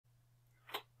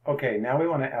Okay, now we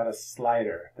want to add a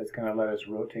slider that's going to let us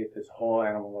rotate this whole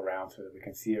animal around so that we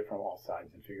can see it from all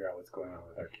sides and figure out what's going on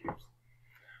with our cubes.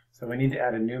 So we need to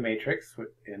add a new matrix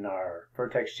in our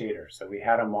vertex shader. So we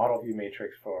had a model view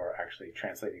matrix for actually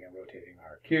translating and rotating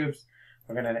our cubes.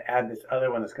 We're going to add this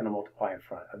other one that's going to multiply in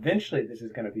front. Eventually this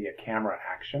is going to be a camera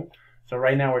action. So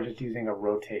right now we're just using a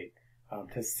rotate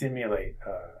to simulate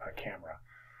a camera.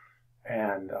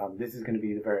 And this is going to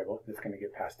be the variable that's going to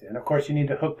get passed in. Of course, you need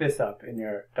to hook this up in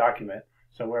your document.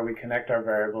 So where we connect our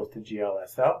variables to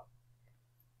GLSL,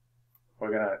 we're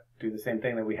going to do the same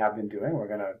thing that we have been doing. We're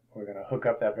going to hook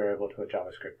up that variable to a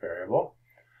JavaScript variable.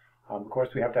 Of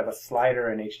course, we have to have a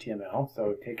slider in HTML. So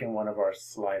I've taken one of our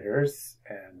sliders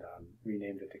and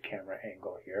renamed it to camera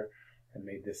angle here, and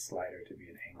made this slider to be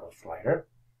an angle slider.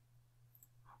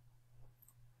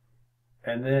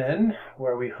 And then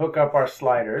where we hook up our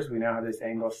sliders, we now have this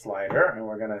angle slider, and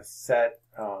we're going to set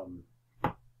some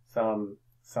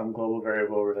global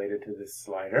variable related to this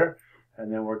slider,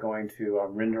 and then we're going to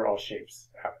render all shapes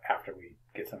after we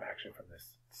get some action from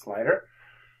this slider.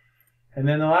 And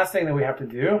then the last thing that we have to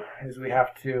do is we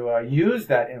have to use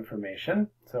that information.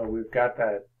 So we've got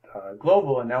that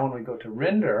global, and now when we go to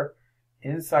render,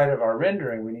 inside of our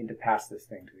rendering, we need to pass this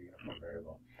thing to the uniform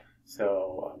variable.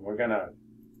 So we're going to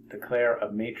declare a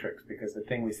matrix because the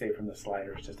thing we say from the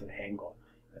slider is just an angle.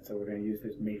 And so we're going to use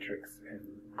this matrix and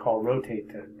call rotate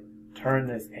to turn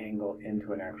this angle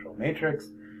into an actual matrix.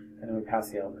 And then we pass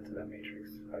the elements of that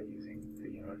matrix using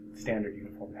the standard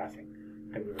uniform passing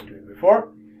that we were doing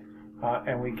before.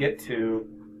 And we get to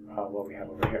what we have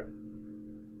over here.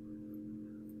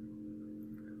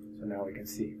 So now we can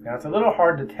see. Now it's a little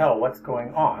hard to tell what's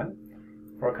going on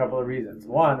for a couple of reasons.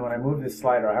 One, when I move this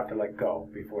slider, I have to let go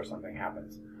before something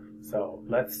happens. So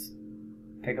let's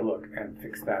take a look and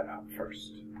fix that up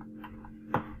first.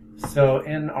 So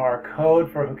in our code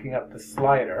for hooking up the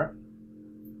slider,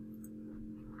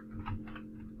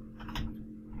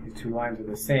 these two lines are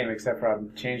the same except for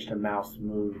I've changed to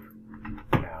mousemove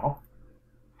now.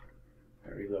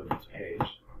 I reload this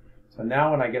page. So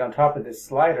now when I get on top of this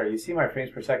slider, you see my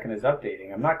frames per second is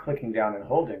updating. I'm not clicking down and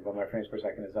holding, but my frames per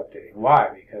second is updating. Why?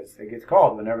 Because it gets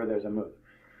called whenever there's a move.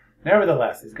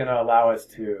 Nevertheless, it's going to allow us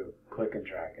to click and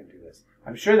drag and do this.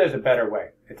 I'm sure there's a better way.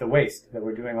 It's a waste that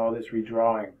we're doing all this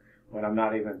redrawing when I'm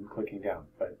not even clicking down,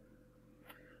 but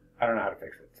I don't know how to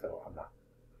fix it, so I'm not.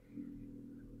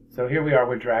 So here we are,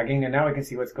 we're dragging, and now we can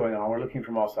see what's going on. We're looking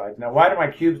from all sides. Now, why do my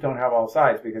cubes don't have all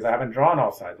sides? Because I haven't drawn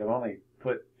all sides. I've only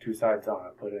put two sides on. I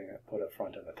put a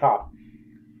front and a top.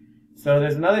 So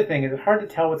there's another thing. It's hard to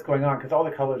tell what's going on because all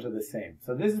the colors are the same.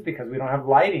 So this is because we don't have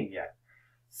lighting yet.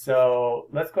 So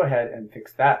let's go ahead and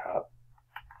fix that up.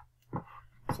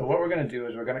 So what we're going to do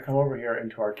is we're going to come over here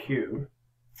into our cube,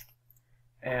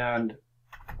 and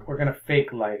we're going to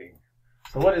fake lighting.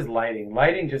 So what is lighting?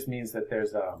 Lighting just means that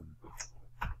there's a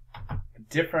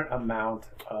different amount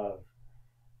of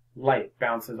light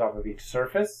bounces off of each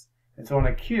surface. And so on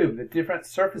a cube, the different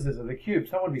surfaces of the cube,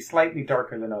 some would be slightly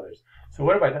darker than others. So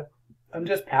what have I done? I'm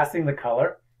just passing the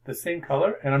color, the same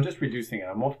color, and I'm just reducing it.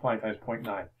 I'm multiplying times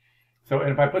 0.9. So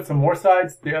and if I put some more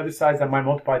sides, the other sides I might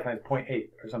multiply times 0.8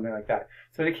 or something like that.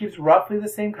 So it keeps roughly the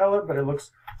same color, but it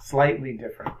looks slightly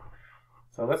different.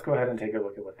 So let's go ahead and take a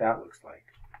look at what that looks like.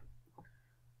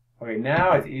 Okay,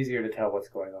 now it's easier to tell what's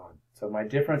going on. So my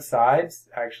different sides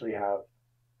actually have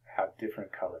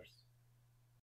different colors.